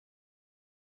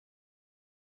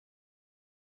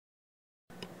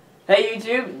Hey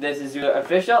YouTube, this is zooLert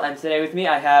Official, and today with me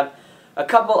I have a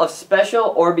couple of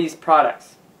special Orbeez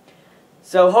products.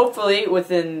 So hopefully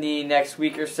within the next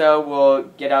week or so we'll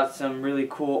get out some really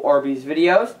cool Orbeez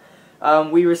videos.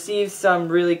 We received some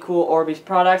really cool Orbeez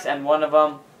products, and one of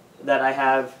them that I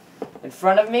have in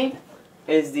front of me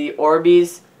is the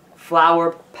Orbeez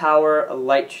Flower Power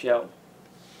Light Show.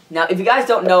 Now if you guys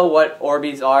don't know what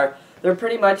Orbeez are, they're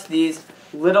pretty much these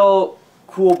little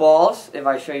cool balls. If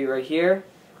I show you right here,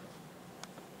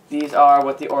 these are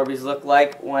what the Orbeez look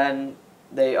like when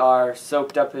they are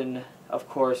soaked up in, of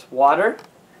course, water.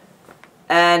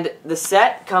 And the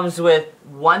set comes with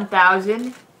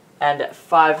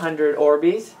 1,500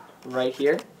 Orbeez right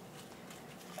here.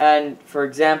 And for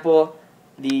example,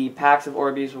 the packs of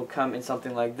Orbeez will come in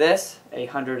something like this, a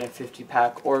 150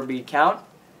 pack Orbeez count.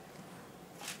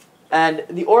 And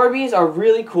the Orbeez are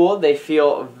really cool. They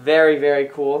feel very, very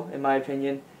cool in my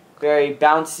opinion. Very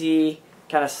bouncy,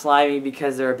 kind of slimy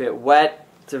because they're a bit wet.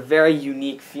 It's a very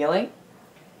unique feeling.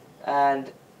 And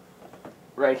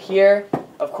right here,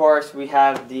 of course, we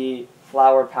have the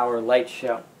Flower Power Light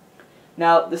Show.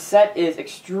 Now, the set is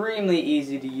extremely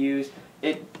easy to use.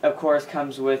 It, of course,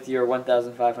 comes with your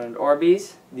 1,500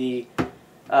 Orbeez, the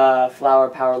Flower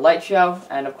Power Light Show,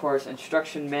 and, of course,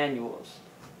 instruction manuals.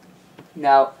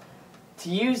 Now, to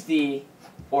use the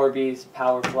Orbeez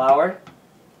Power Flower,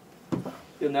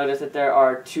 you'll notice that there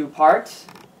are two parts.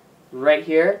 Right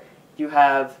here, you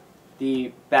have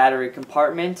the battery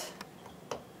compartment.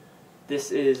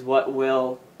 This is what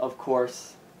will, of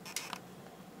course,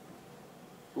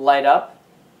 light up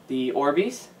the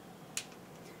Orbeez.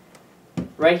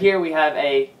 Right here we have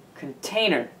a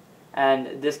container,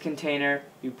 and this container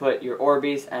you put your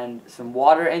Orbeez and some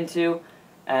water into,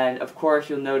 and of course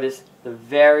you'll notice the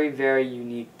very, very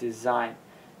unique design.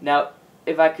 Now,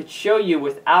 if I could show you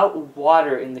without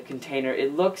water in the container,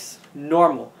 it looks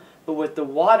normal. But with the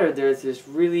water, there's this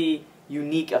really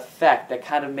unique effect that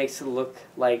kind of makes it look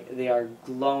like they are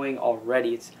glowing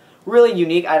already. It's really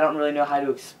unique. I don't really know how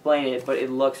to explain it, but it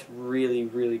looks really,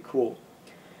 really cool.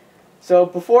 So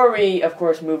before we, of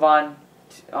course, move on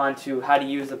to how to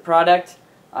use the product,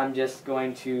 I'm just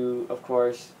going to, of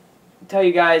course, tell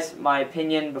you guys my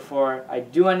opinion before I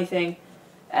do anything.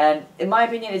 And in my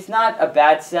opinion, it's not a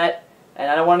bad set. And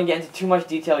I don't want to get into too much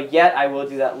detail yet. I will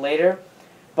do that later.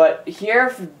 But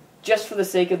here, just for the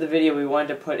sake of the video, we wanted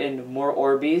to put in more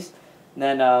Orbeez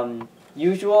than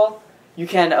usual. You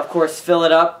can, of course, fill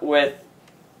it up with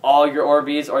all your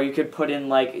Orbeez, or you could put in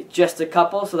like just a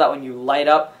couple, so that when you light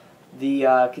up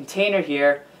the container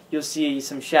here, you'll see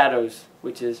some shadows,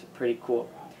 which is pretty cool.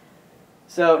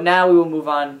 So now we will move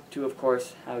on to, of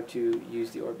course, how to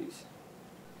use the Orbeez.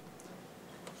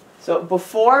 So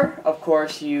before, of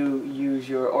course, you use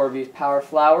your Orbeez Power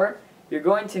Flower, you're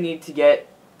going to need to get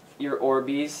your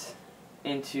Orbeez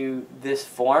into this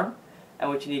form.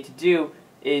 And what you need to do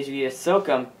is you need to soak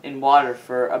them in water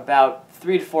for about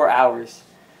 3 to 4 hours.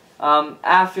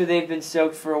 After they've been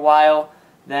soaked for a while,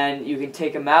 then you can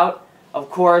take them out.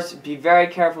 Of course, be very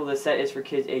careful. This set is for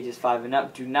kids ages 5 and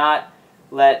up. Do not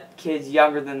let kids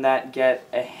younger than that get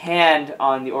a hand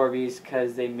on the Orbeez,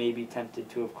 because they may be tempted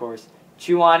to, of course,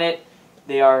 chew on it.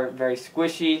 They are very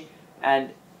squishy,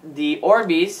 and the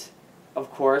Orbeez,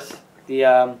 of course,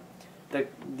 the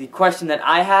question that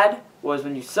I had was,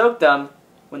 when you soak them,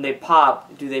 when they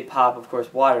pop, do they pop, of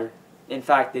course, water? In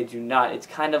fact, they do not. It's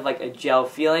kind of like a gel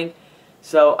feeling,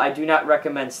 so I do not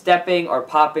recommend stepping or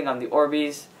popping on the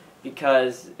Orbeez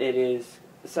because it is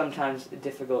sometimes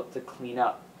difficult to clean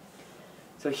up.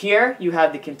 So here you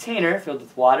have the container filled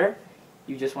with water.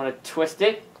 You just want to twist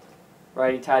it,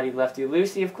 righty-tighty,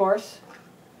 lefty-loosey, of course.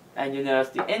 And you'll notice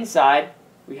the inside,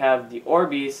 we have the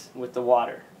Orbeez with the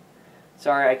water.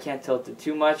 Sorry, I can't tilt it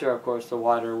too much, or of course the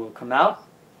water will come out.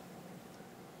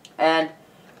 And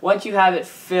once you have it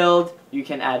filled, you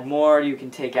can add more. You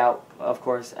can take out, of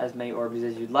course, as many Orbeez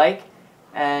as you'd like.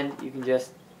 And you can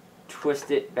just twist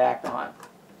it back on.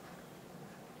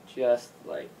 Just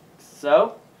like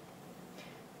so.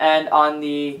 And on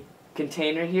the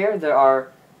container here, there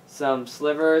are some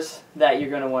slivers that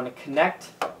you're going to want to connect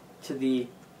to the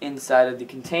inside of the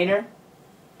container.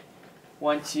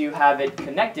 Once you have it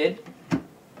connected,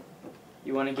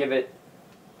 you want to give it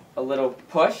a little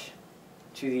push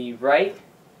to the right,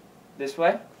 this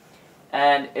way,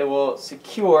 and it will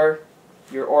secure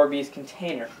your Orbeez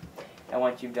container. And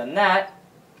once you've done that,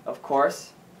 of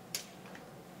course,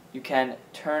 you can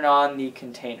turn on the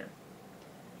container.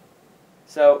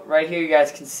 So right here you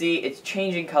guys can see it's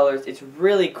changing colors. It's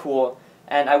really cool,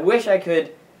 and I wish I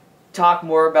could talk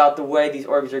more about the way these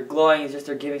Orbeez are glowing. It's just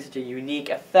they're giving such a unique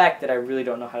effect that I really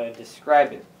don't know how to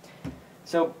describe it.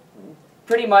 So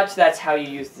pretty much that's how you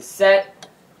use the set.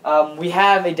 We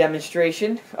have a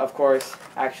demonstration, of course,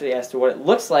 actually as to what it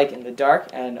looks like in the dark,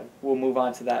 and we'll move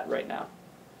on to that right now.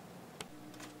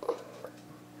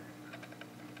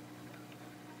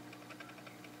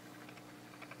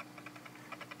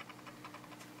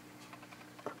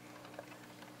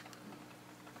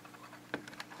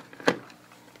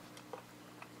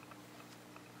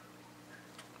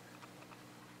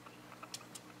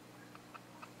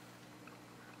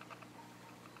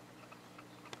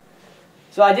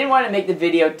 So I didn't want to make the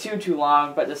video too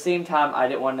long, but at the same time I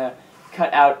didn't want to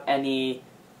cut out any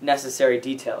necessary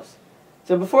details.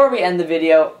 So before we end the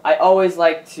video, I always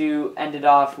like to end it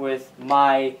off with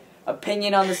my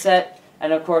opinion on the set.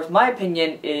 And of course my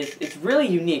opinion is it's really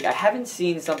unique. I haven't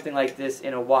seen something like this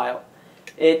in a while.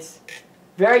 It's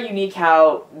very unique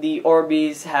how the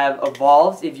Orbeez have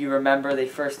evolved. If you remember, they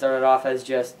first started off as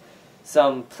just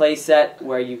some play set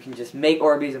where you can just make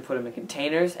Orbeez and put them in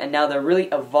containers, and now they're really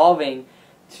evolving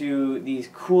to these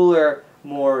cooler,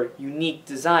 more unique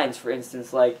designs. For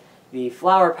instance, like the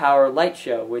Flower Power light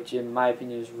show, which in my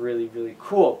opinion is really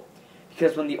cool,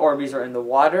 because when the Orbeez are in the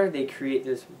water, they create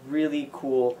this really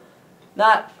cool,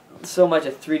 not so much a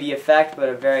 3D effect, but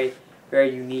a very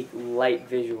unique light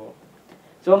visual.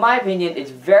 So in my opinion,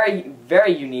 it's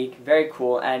very unique, very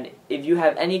cool, and if you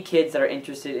have any kids that are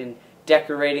interested in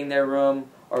decorating their room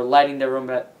or lighting their room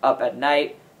up at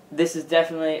night, this is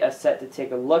definitely a set to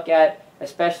take a look at,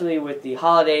 especially with the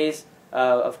holidays,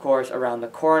 of course, around the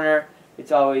corner.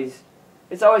 It's always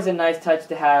a nice touch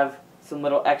to have some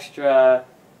little extra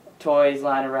toys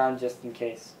lying around just in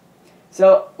case.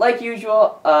 So, like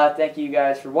usual, thank you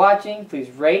guys for watching.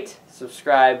 Please rate,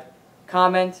 subscribe,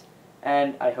 comment,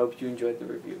 and I hope you enjoyed the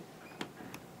review.